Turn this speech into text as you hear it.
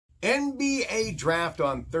NBA draft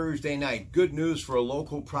on Thursday night. Good news for a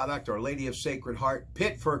local product, Our Lady of Sacred Heart.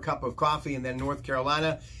 Pitt for a cup of coffee, and then North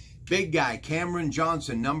Carolina. Big guy, Cameron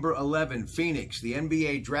Johnson, number 11, Phoenix. The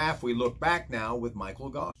NBA draft, we look back now with Michael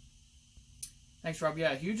Goss. Thanks, Rob.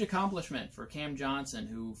 Yeah, a huge accomplishment for Cam Johnson,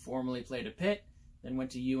 who formerly played at Pitt, then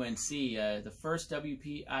went to UNC. The first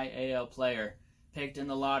WPIAL player picked in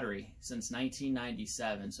the lottery since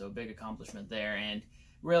 1997, so a big accomplishment there. And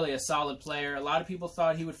really a solid player. A lot of people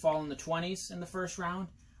thought he would fall in the 20s in the first round,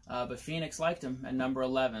 but Phoenix liked him at number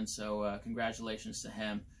 11, so congratulations to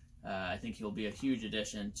him. I think he'll be a huge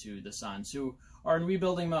addition to the Suns, who are in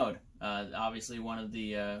rebuilding mode. Obviously one of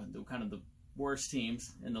the kind of the worst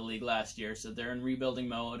teams in the league last year, so they're in rebuilding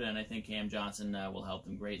mode, and I think Cam Johnson will help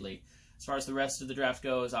them greatly. As far as the rest of the draft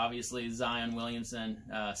goes, obviously Zion Williamson,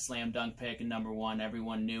 slam dunk pick and number 1.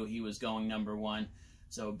 Everyone knew he was going number 1.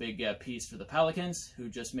 So a big piece for the Pelicans, who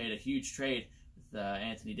just made a huge trade with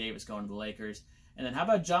Anthony Davis going to the Lakers. And then how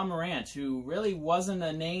about John Morant, who really wasn't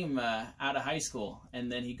a name out of high school.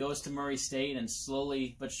 And then he goes to Murray State and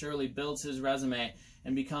slowly but surely builds his resume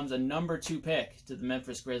and becomes a number 2 pick to the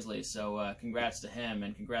Memphis Grizzlies. So congrats to him,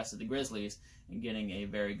 and congrats to the Grizzlies in getting a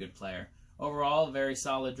very good player. Overall, a very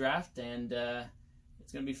solid draft, and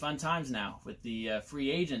it's going to be fun times now with the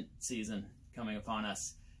free agent season coming upon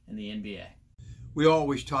us in the NBA. We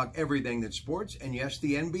always talk everything that's sports, and yes,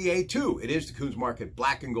 the NBA too. It is the Coons Market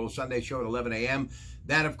Black and Gold Sunday show at 11 a.m.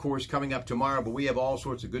 That, of course, coming up tomorrow, but we have all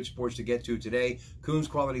sorts of good sports to get to today. Coons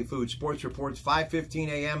Quality Food Sports Reports, 5:15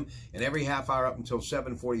 a.m. and every half hour up until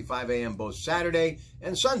 7:45 a.m. both Saturday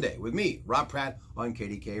and Sunday with me, Rob Pratte, on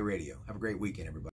Kdka Radio. Have a great weekend, everybody.